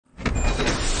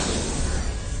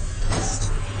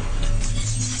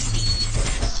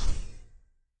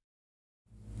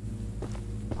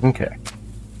Okay.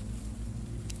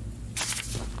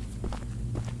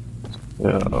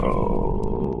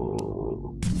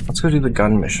 So let's go do the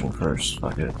gun mission first.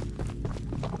 Fuck it.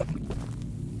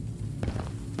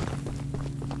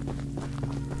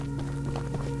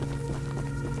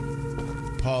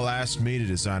 Paul asked me to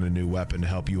design a new weapon to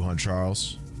help you hunt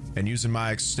Charles. And using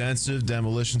my extensive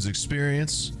demolitions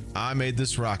experience, I made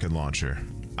this rocket launcher.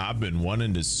 I've been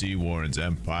wanting to see Warren's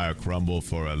empire crumble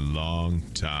for a long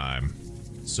time.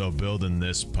 So building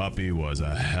this puppy was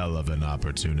a hell of an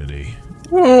opportunity.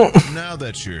 Now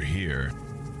that you're here,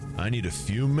 I need a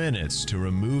few minutes to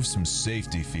remove some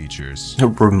safety features.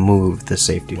 Remove the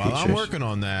safety While features. I'm working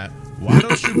on that, why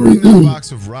don't you bring that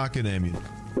box of rocket ammunition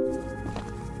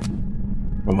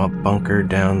From a bunker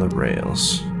down the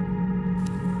rails.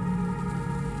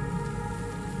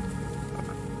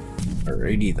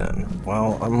 Alrighty then.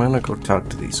 Well, I'm gonna go talk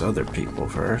to these other people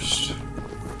first.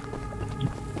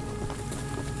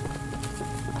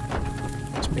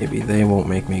 Maybe they won't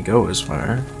make me go as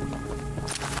far.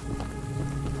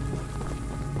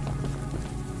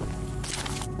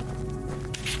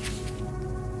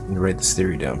 And write this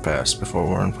theory down fast before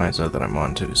Warren finds out that I'm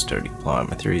onto his dirty plot.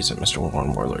 My theory is that Mr.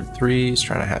 Warren Warlord 3 is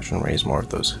trying to hatch and raise more of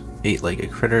those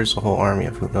 8-legged critters, a whole army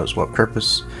of who knows what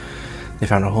purpose. They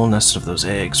found a whole nest of those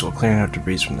eggs while clearing out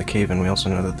debris from the cave, and we also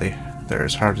know that they're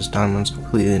as hard as diamonds,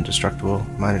 completely indestructible.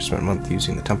 Miners spent a month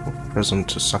using the temple prism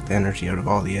to suck the energy out of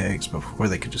all the eggs, but before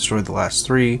they could destroy the last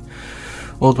 3,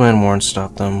 Old Man Warren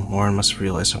stopped them. Warren must have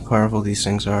realized how powerful these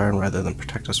things are, and rather than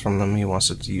protect us from them, he wants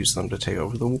to use them to take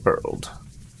over the world.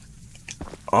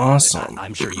 Awesome.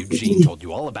 I'm sure Eugene told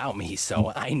you all about me,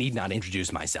 so I need not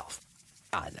introduce myself.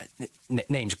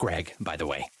 Name's Greg, by the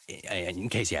way. In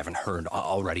case you haven't heard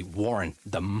already, Warren,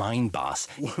 the mine boss,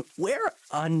 we're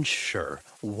unsure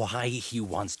why he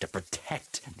wants to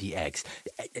protect the eggs.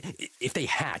 If they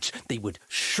hatch, they would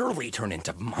surely turn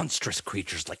into monstrous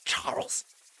creatures like Charles.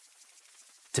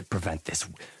 To prevent this,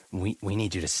 we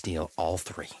need you to steal all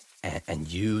 3 and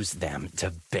use them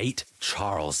to bait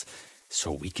Charles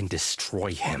so we can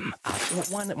destroy him.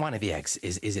 One of the eggs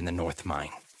is in the north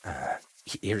mine.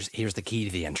 Here's the key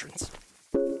to the entrance.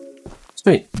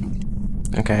 Sweet.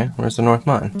 Okay, where's the north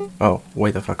mine? Oh,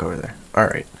 way the fuck over there.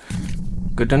 Alright.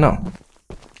 Good to know.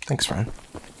 Thanks, friend.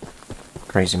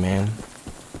 Crazy man.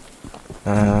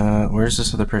 Where's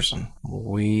this other person?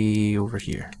 Way over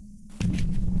here.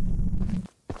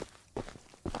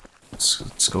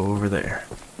 Let's go over there.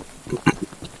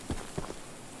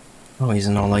 Oh, he's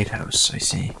in a lighthouse, I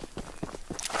see.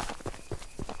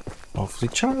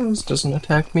 Hopefully Charles doesn't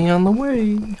attack me on the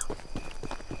way.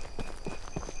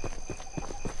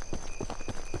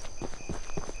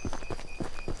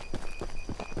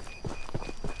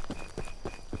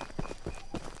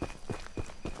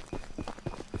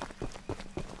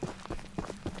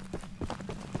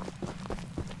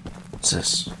 What's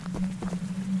this?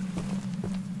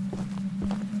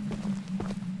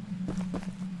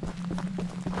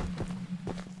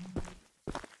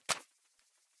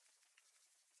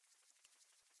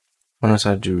 When I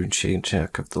saw a routine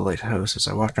check of the lighthouse, as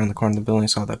I walked around the corner of the building, I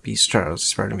saw that beast Charles. He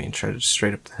spotted me and tried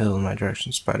straight up the hill in my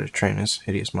direction, spider train his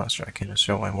hideous monster. I can't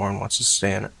show why Warren wants to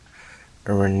stay in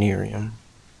Arenarium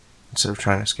instead of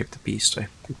trying to escape the beast. I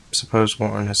suppose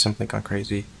Warren has simply gone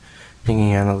crazy, thinking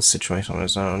he handled the situation on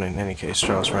his own. In any case,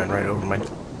 Charles ran right over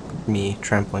me,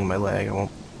 trampling my leg. I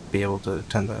won't be able to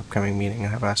attend the upcoming meeting,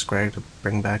 and have asked Greg to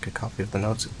bring back a copy of the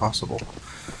notes if possible.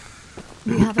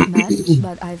 We haven't met,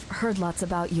 but I've heard lots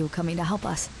about you coming to help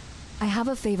us. I have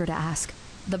a favor to ask.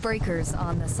 The breakers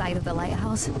on the side of the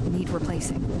lighthouse need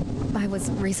replacing. I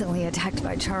was recently attacked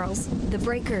by Charles. The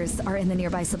breakers are in the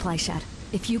nearby supply shed.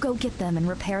 If you go get them and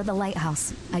repair the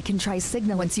lighthouse, I can try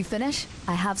signal. Once you finish,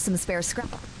 I have some spare scrap.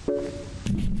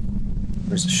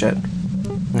 Where's the shed?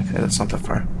 Okay, that's not that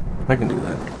far. I can do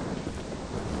that.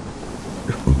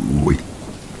 Wait.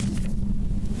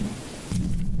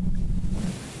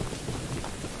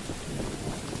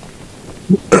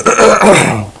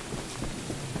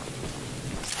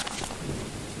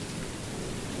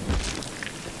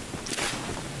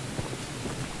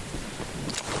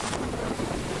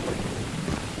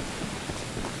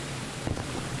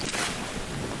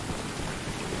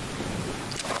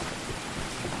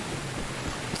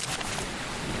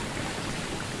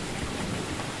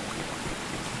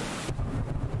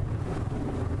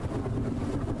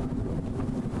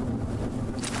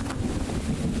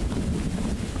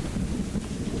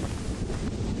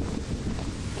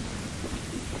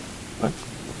 What?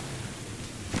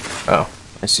 Oh,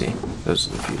 I see. Those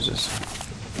are the fuses.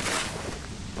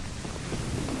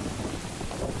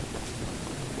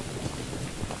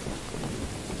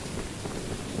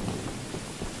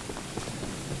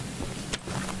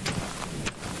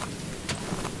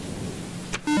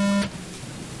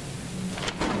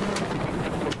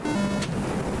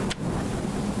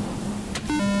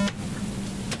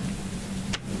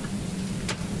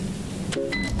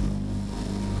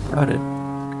 got it.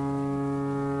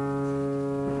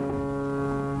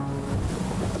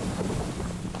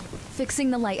 Fixing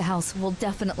the lighthouse will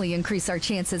definitely increase our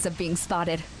chances of being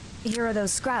spotted. Here are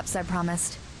those scraps I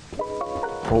promised.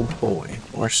 Oh boy,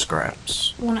 more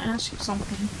scraps. I want to ask you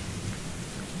something.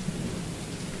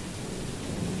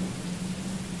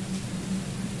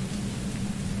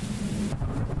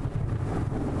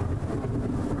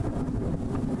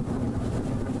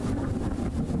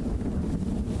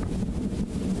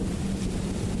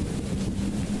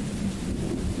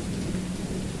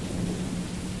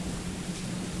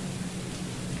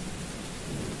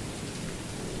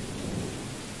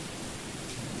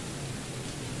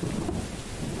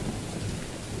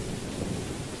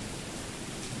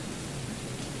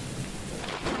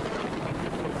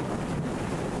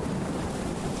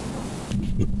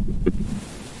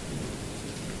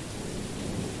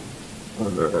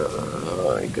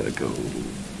 I gotta go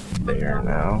there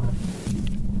now.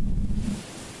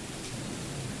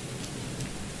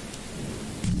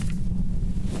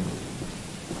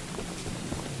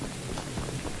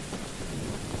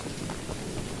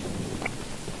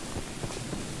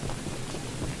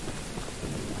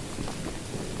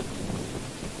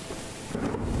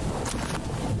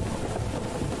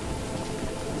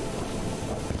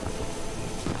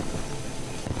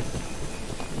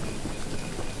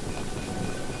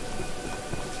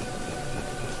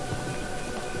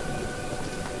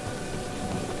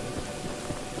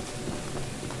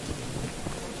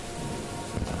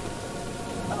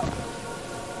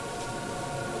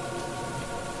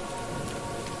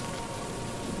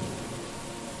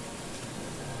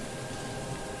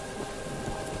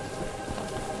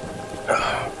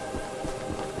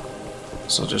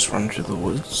 So I'll just run through the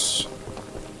woods.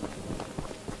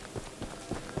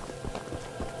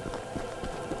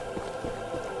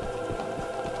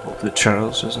 Hope that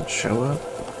Charles doesn't show up.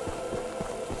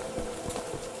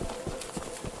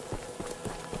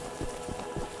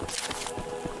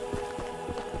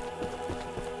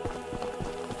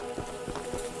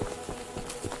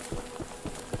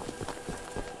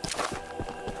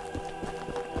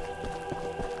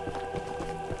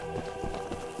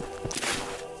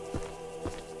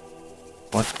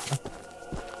 What?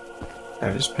 Did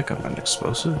I just pick up an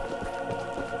explosive?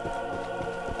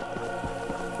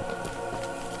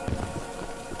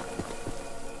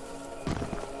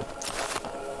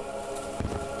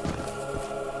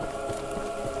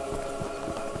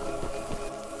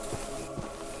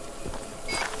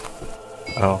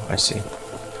 Oh, I see.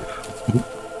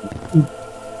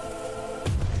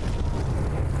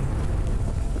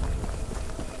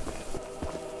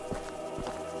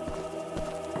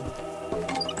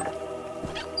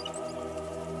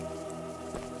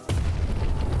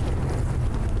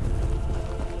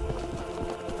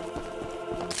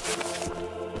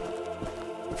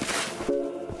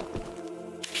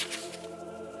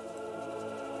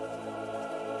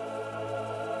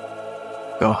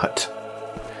 God.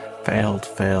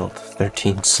 Failed.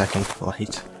 13-second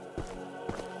flight.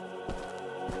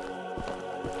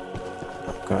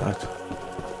 Oh god.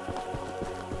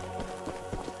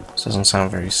 This doesn't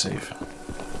sound very safe.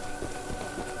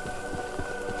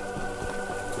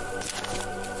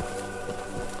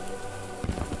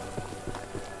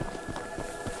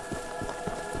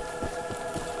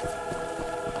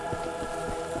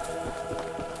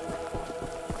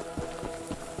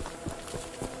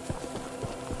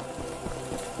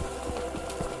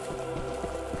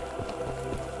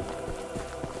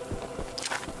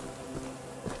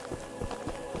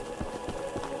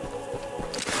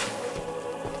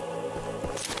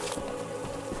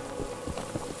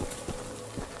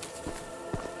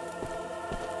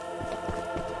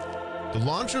 The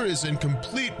launcher is in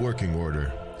complete working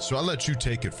order, so I'll let you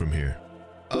take it from here.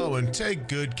 Oh, and take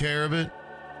good care of it.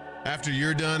 After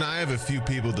you're done, I have a few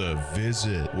people to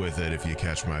visit with it, if you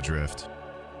catch my drift.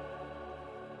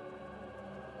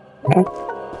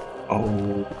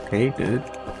 Okay, dude.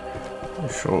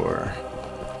 Sure.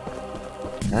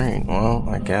 Alright, well,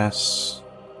 I guess.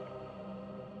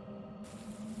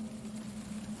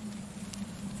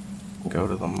 Go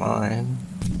to the mine.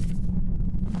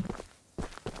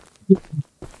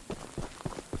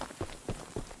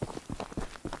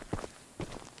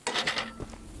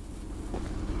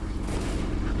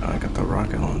 I got the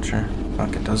rocket launcher.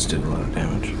 Fuck, it does do a lot of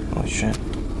damage. Holy shit.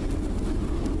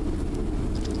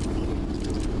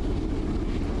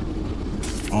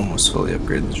 Almost fully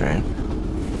upgraded the train.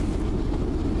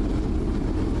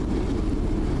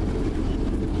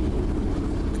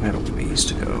 I had a ways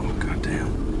to go.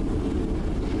 Goddamn.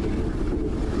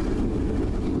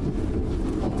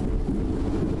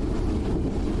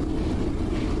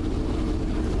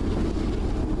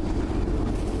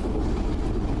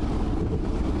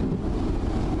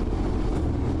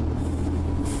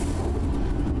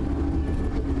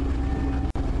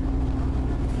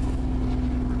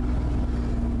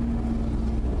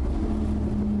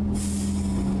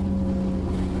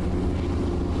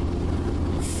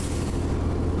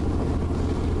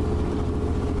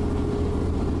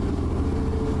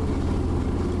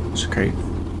 There's a crate.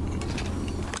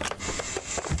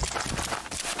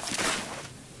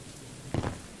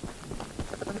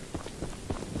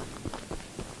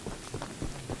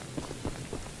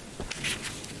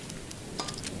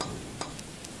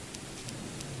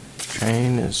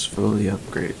 Train is fully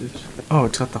upgraded. Oh,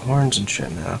 it's got the horns and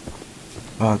shit now.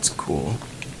 Oh, that's cool.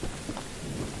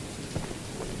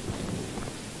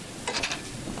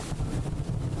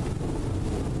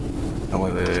 Oh,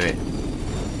 wait.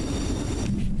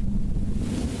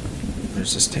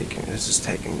 This is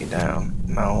taking me down.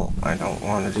 No, I don't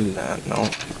want to do that. No.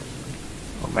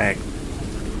 Go back.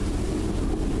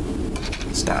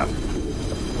 Stop.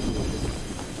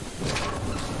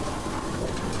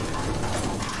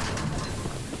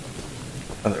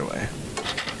 Other way.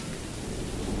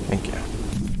 Thank you.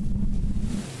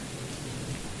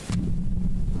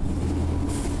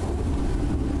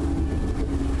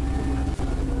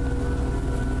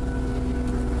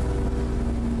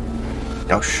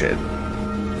 Oh shit.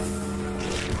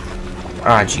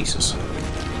 Ah, Jesus.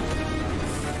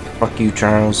 Fuck you,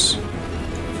 Charles.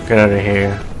 Get out of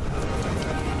here.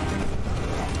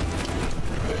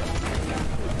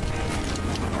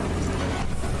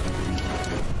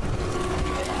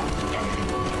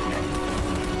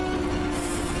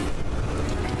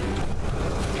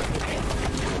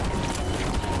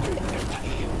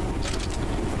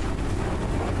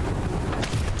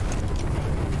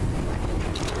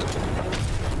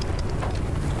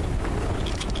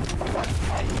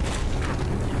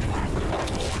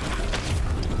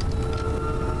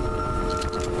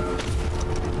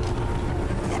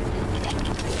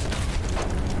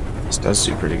 Does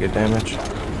do pretty good damage.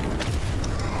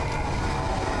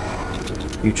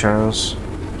 You, Charles.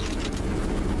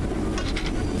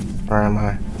 Where am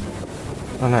I?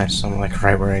 Oh, nice. I'm like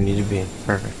right where I need to be.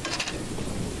 Perfect.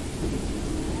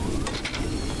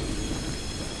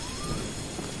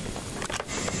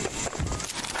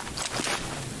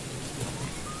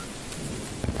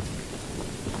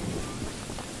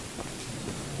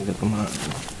 Get them on.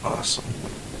 Awesome.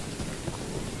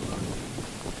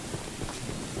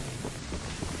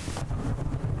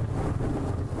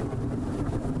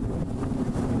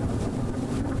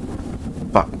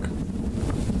 Fuck.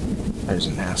 There's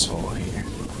an asshole here.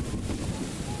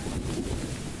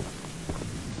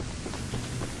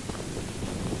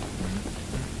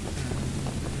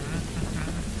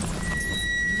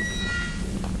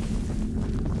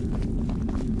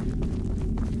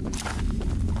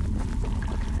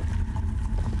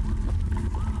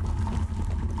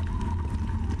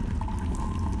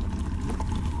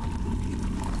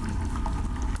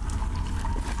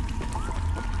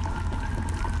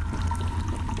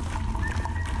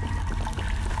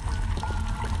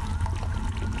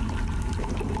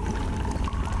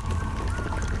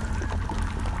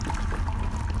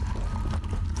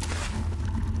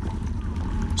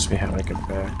 See how I get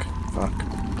back. Fuck.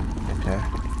 Okay.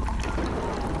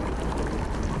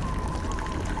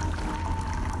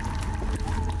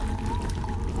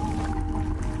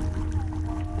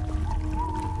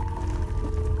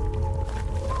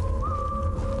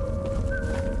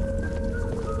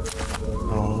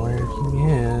 Oh, where he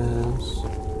is.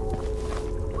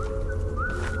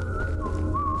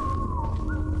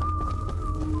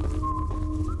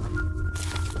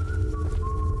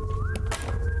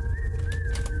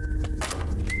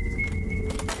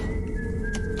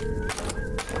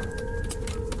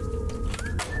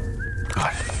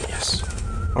 God, yes.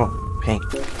 Oh, paint.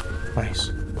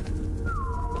 Nice.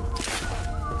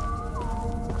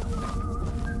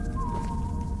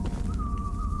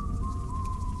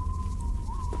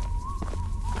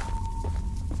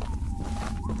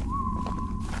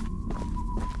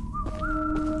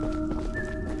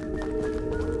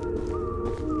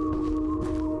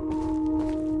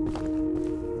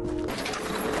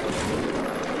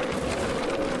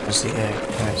 There's the egg.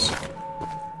 Nice.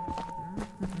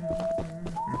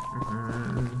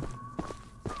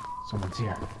 Someone's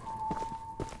here. I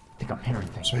think I'm hearing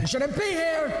things. You shouldn't be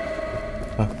here!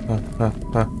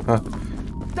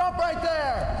 Stop right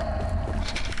there!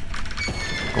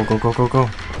 Go, go, go, go, go.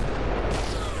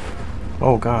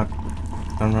 Oh, God.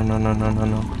 No, no, no, no, no, no,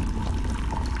 no.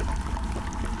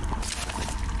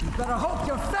 You better hope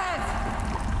you're fat!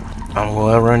 I'm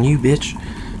gonna outrun you, bitch.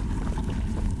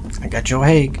 I got your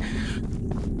egg.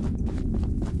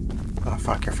 Oh,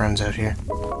 fuck, your friend's out here.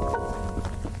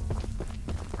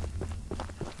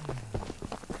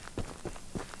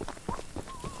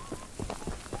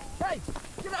 Hey,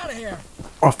 get out of here!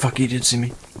 Oh, fuck, he did see me.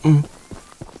 Mm.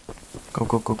 Go,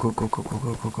 go, go, go, go, go, go,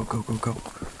 go, go, go, go, go, go.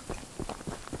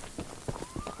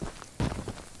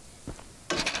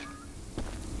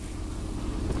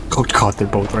 Oh god, they're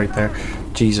both right there.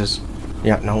 Jesus.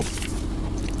 Yeah, no.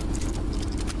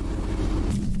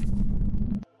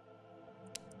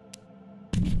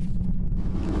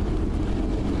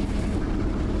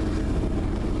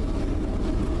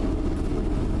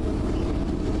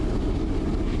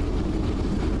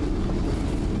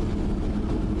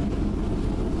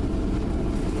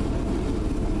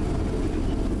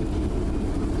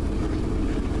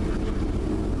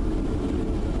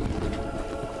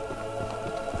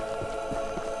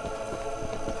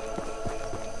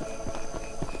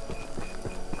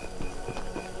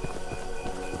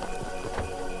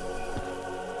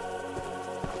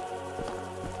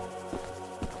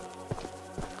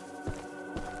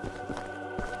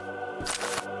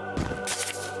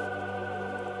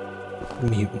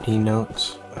 Mutiny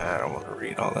notes. I don't want to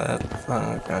read all that.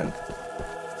 Fuck, I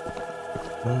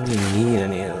don't really need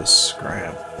any of this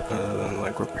scrap other than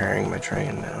like repairing my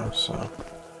train now, so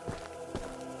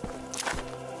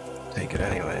take it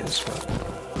anyways, but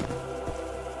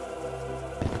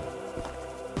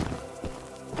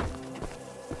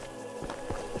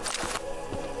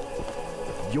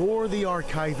You're the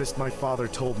archivist my father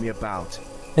told me about.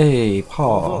 hey,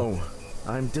 Paul. Although,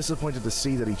 I'm disappointed to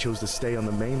see that he chose to stay on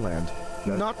the mainland.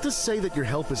 Not to say that your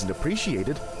help isn't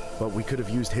appreciated, but we could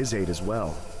have used his aid as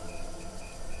well.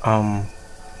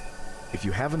 If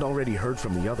you haven't already heard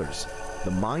from the others,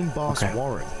 the mine boss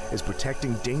Warren is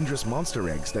protecting dangerous monster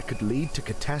eggs that could lead to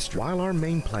catastrophe. While our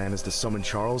main plan is to summon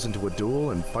Charles into a duel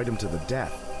and fight him to the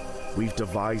death, we've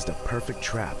devised a perfect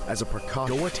trap as a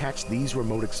precaution. Go attach these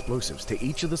remote explosives to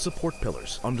each of the support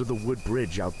pillars under the wood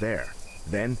bridge out there.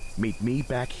 Then meet me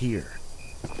back here.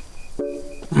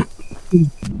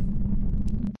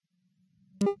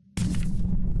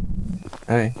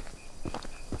 Hey.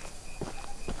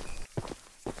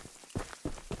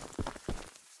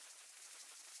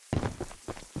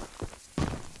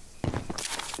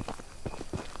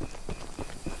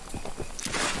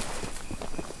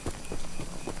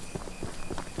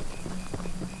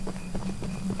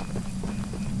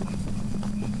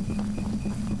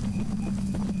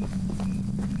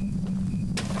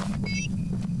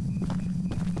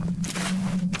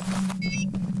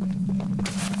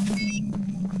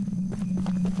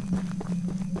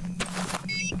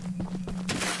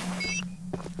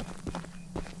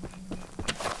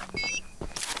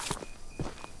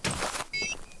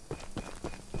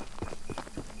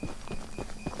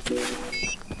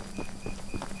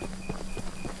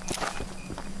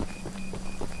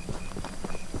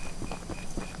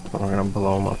 We're gonna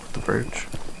blow him up with the bridge.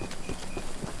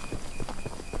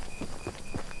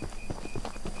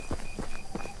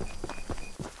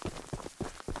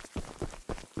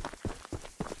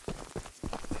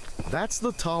 That's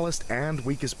the tallest and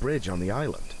weakest bridge on the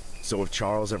island. So if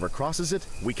Charles ever crosses it,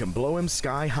 we can blow him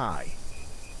sky high.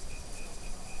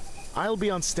 I'll be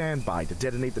on standby to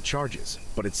detonate the charges,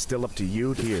 but it's still up to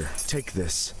you. Here, take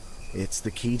this. It's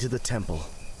the key to the temple.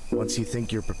 Once you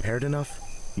think you're prepared enough,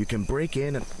 you can break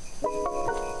in and...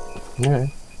 Yeah.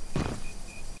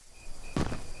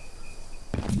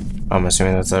 I'm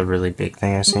assuming that's a really big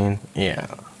thing I've seen. Yeah.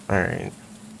 Alright.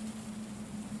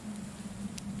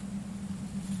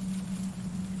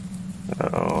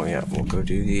 Oh, yeah, we'll go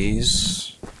do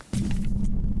these.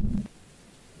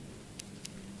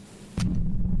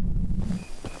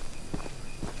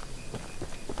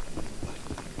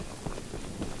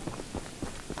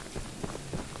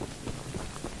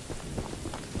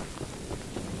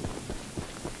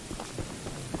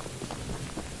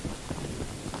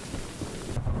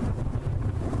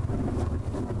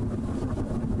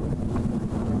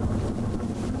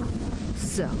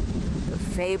 So, the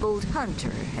fabled hunter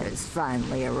has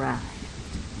finally arrived.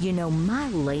 You know, my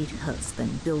late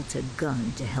husband built a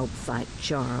gun to help fight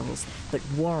Charles, but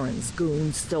Warren's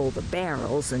goons stole the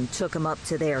barrels and took them up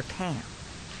to their camp.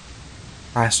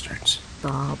 Bastards.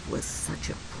 Bob was such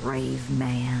a brave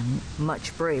man.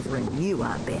 Much braver than you,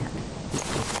 I bet.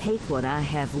 Take what I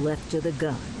have left of the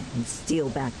gun and steal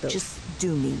back the... Just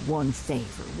do me one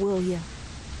favor, will you?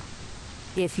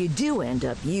 If you do end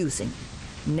up using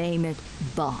it, name it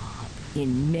Bob,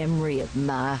 in memory of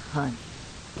my honey.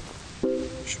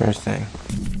 Sure thing.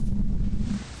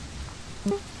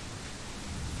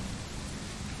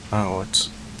 Oh, it's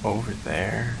over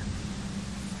there.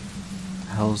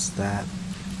 The hell's that?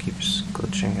 Keeps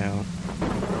glitching out.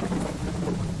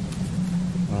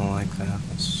 I don't like that.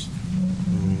 That's...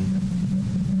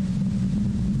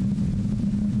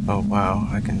 Oh wow,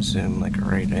 I can zoom like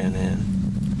right in.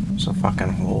 There's a fucking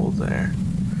hole there.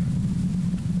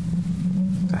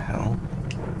 What the hell?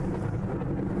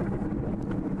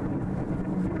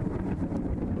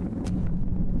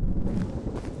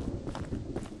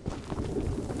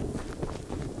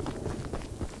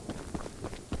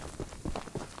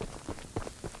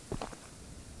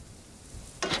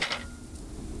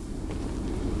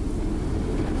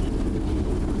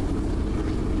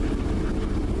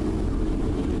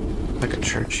 Like a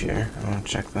church here. I want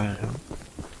to check that out.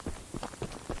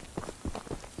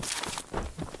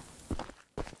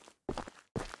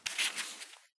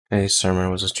 Today's sermon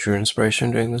was a true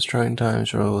inspiration during this trying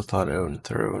times. You will thought out and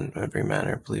thorough in every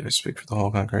manner. I believe I speak for the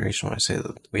whole congregation when I say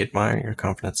that we admire your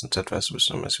confidence and steadfast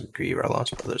wisdom as we grieve our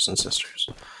lost brothers and sisters.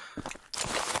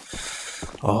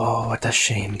 Oh, what a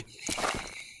shame.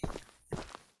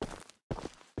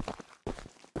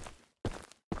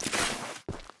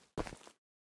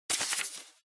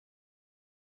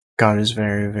 God is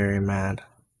very, very mad.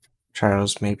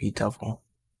 Charles may be devil.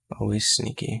 Always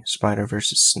sneaky. Spider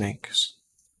versus snakes.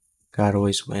 God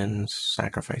always wins.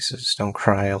 Sacrifices. Don't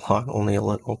cry a lot. Only a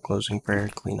little. Closing prayer.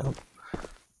 Clean up.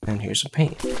 And here's a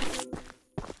paint.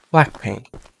 Black paint.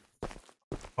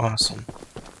 Awesome.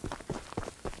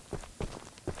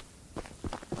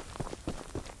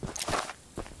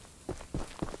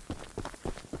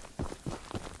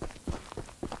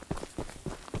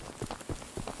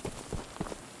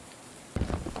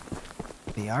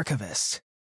 The Archivist,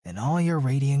 in all your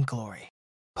radiant glory.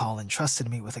 Paul entrusted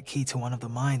me with a key to one of the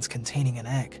mines containing an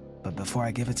egg. But before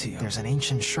I give it to you, there's an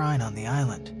ancient shrine on the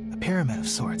island, a pyramid of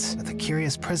sorts, with a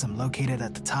curious prism located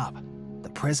at the top. The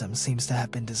prism seems to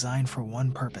have been designed for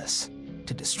one purpose,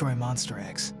 to destroy monster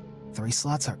eggs. 3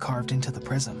 slots are carved into the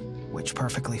prism, which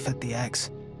perfectly fit the eggs.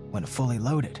 When fully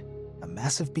loaded, a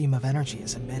massive beam of energy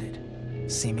is emitted.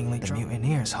 Seemingly, the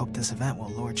mutineers hope this event will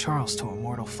lure Charles to a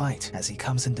mortal fight as he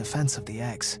comes in defense of the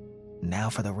eggs. Now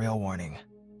for the real warning.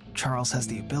 Charles has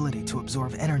the ability to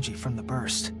absorb energy from the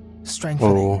burst,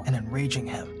 strengthening and enraging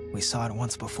him. We saw it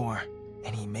once before,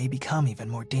 and he may become even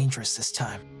more dangerous this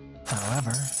time.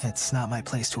 However, it's not my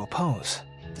place to oppose,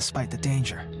 despite the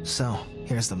danger. So,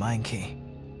 here's the mine key.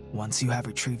 Once you have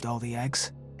retrieved all the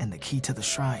eggs, and the key to the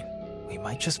shrine, we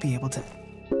might just be able to...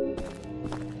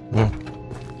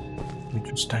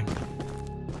 Interesting.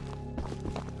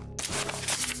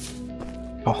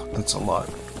 Oh, that's a lot.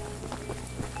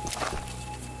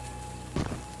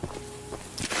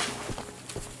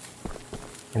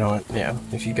 You know what? Yeah,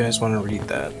 if you guys want to read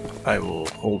that, I will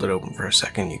hold it open for a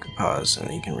second. You can pause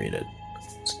and you can read it.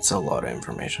 It's a lot of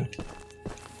information.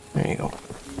 There you go.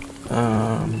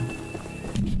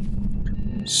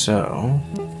 So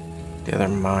the other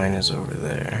mine is over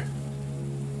there.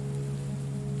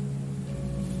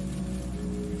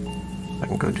 I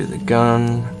can go do the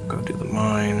gun, go do the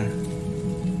mine.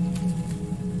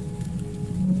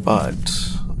 But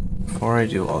before I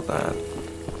do all that,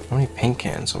 how many paint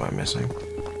cans am I missing?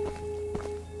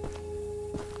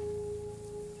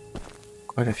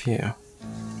 Quite a few.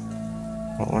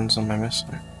 What ones am I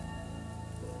missing?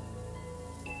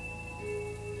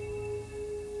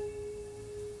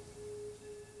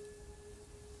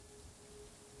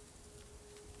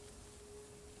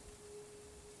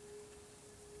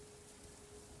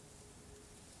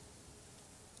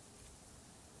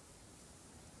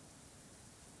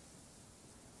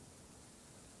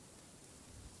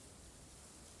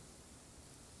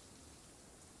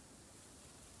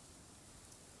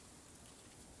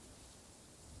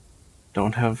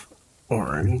 Don't have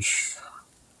orange.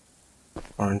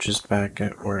 Orange is back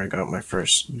at where I got my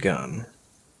first gun.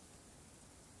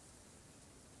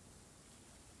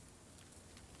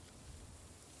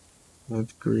 I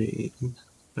have green.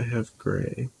 I have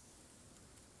gray.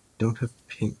 Don't have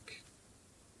pink.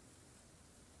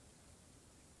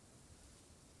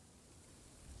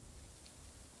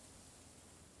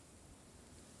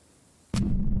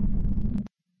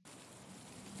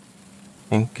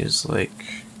 Pink is like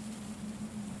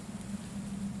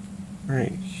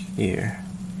right here.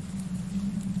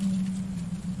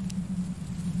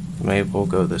 Maybe we'll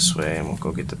go this way and we'll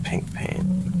go get the pink paint.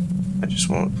 I just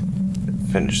won't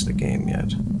finish the game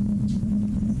yet.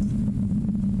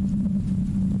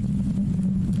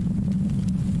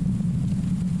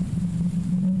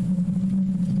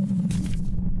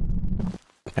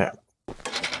 Okay.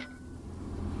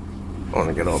 I want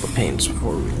to get all the paints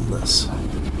before we end this.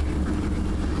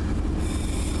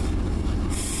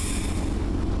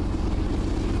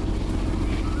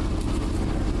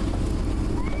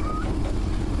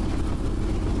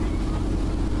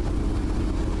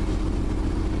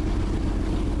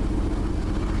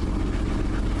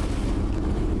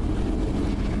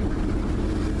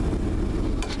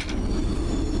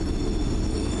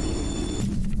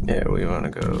 Yeah, we want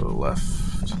to go left.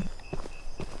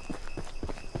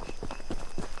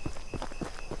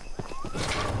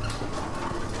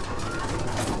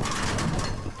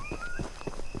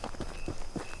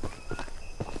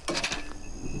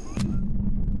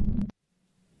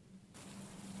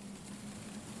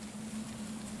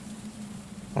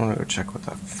 I want to go check what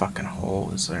that fucking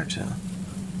hole is there too.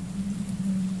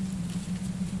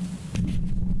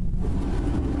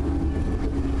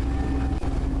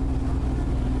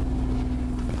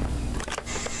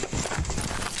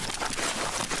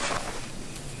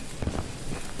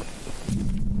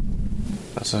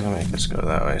 That's not gonna make us go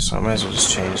that way, so I might as well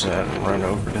just change that and run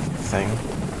over to the thing.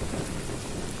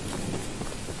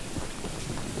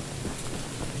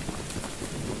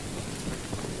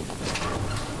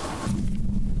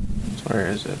 So where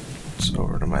is it? It's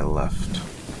over to my left.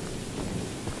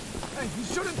 Hey, you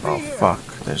shouldn't be Oh here. fuck,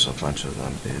 there's a bunch of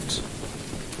them dudes.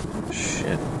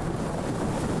 Shit.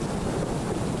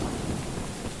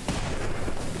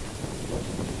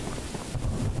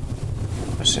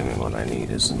 Assuming what I need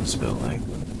is in this building.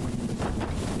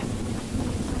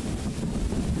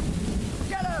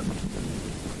 Get him!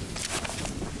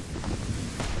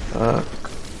 Fuck.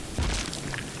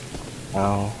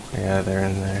 Oh, yeah, they're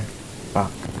in there.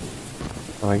 Fuck.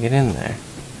 How do I get in there?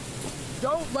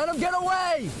 Don't let him get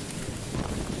away!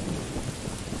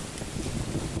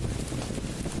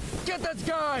 Get that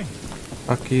guy!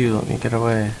 Fuck you, let me get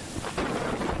away.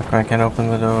 Fuck, I can't open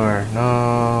the door.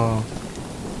 No.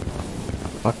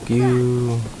 Fuck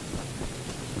you.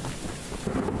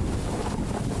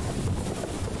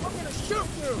 I'm gonna shoot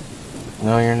you!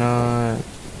 No, you're not.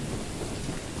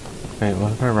 Wait,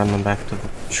 what if I run them back to the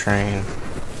train?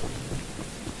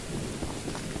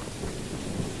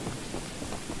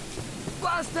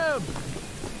 Blast him!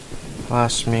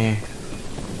 Blast me.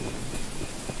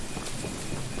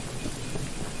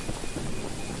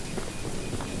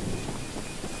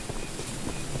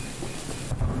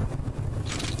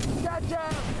 Catch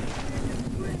him!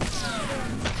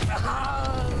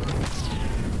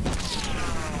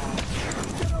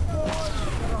 Get him, boy!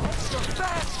 Better hope you're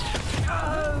fat!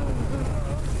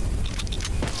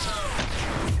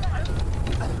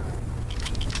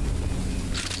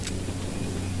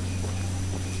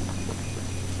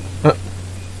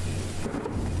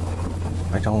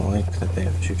 I don't like that they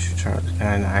have Choo Choo Charles.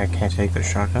 I can't take their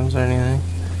shotguns or anything.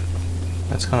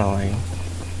 That's kind of lame.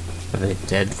 Are they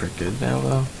dead for good now,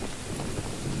 though?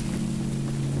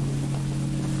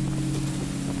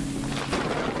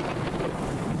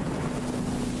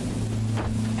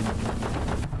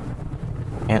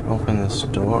 Can't open this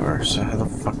door, so how the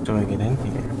fuck do I get in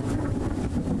here?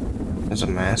 There's a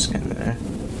mask in there.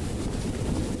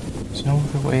 There's no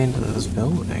other way into this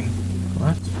building.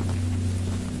 What?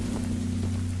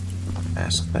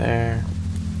 Mask there.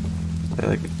 Is there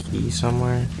like a key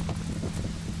somewhere?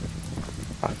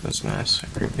 Fuck, those masks are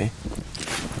creepy.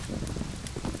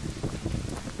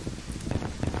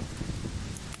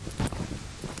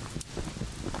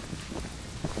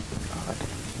 God.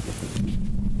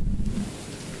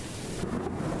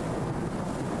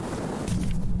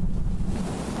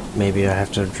 Maybe I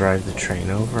have to drive the train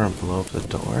over and blow up the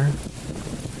door?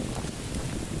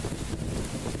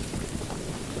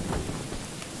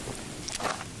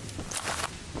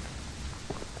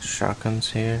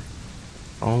 Shotguns here.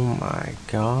 Oh my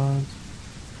god.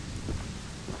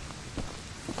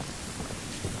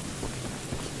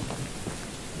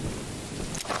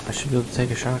 I should be able to take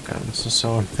a shotgun. This is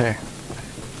so unfair.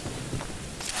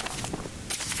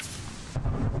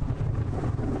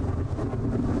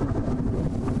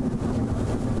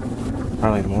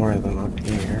 Probably more of them up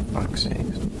here. Fuck's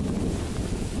sakes.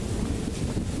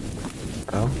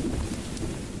 Oh?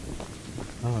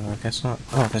 Oh, I guess not.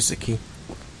 Oh, there's the key.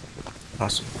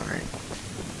 Awesome, alright.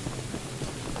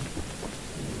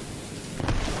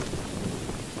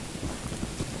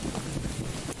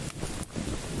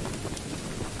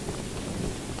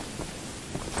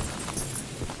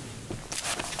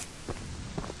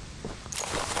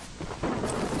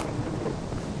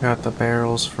 Got the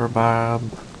barrels for Bob.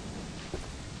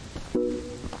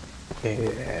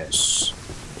 Yes.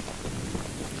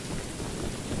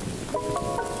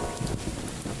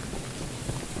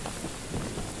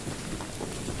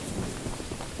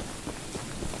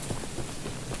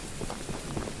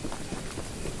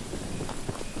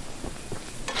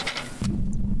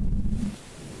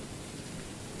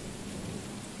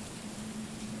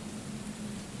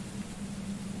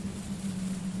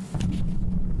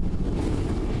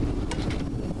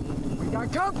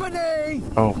 Got company!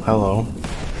 Oh, hello.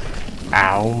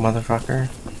 Ow, motherfucker.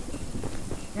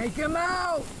 Take him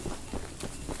out!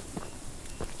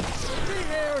 Be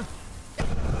here!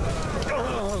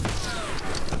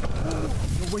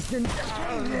 You're wasting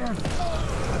time here!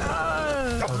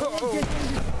 Get out here!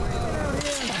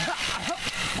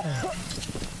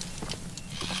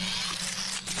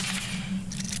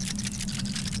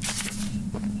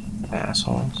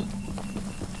 Assholes.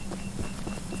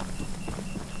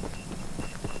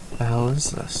 What the hell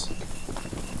is this?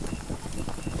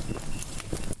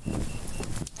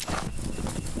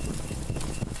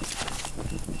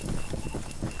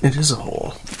 It is a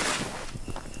hole.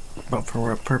 But for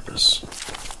what purpose?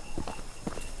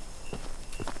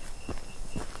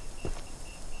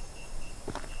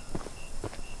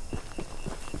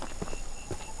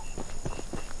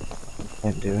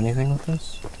 Can't do anything with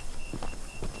this?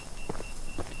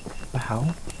 The hell?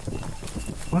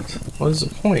 What? What is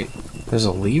the point? There's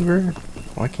a lever?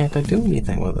 Why can't I do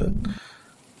anything with it?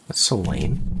 That's so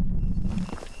lame.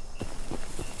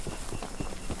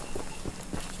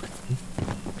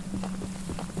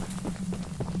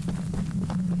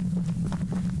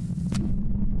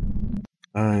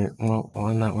 Alright, well, we'll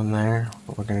end that one there.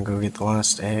 We're gonna go get the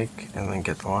last egg, and then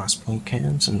get the last paint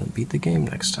cans, and then beat the game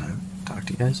next time. Talk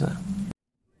to you guys then.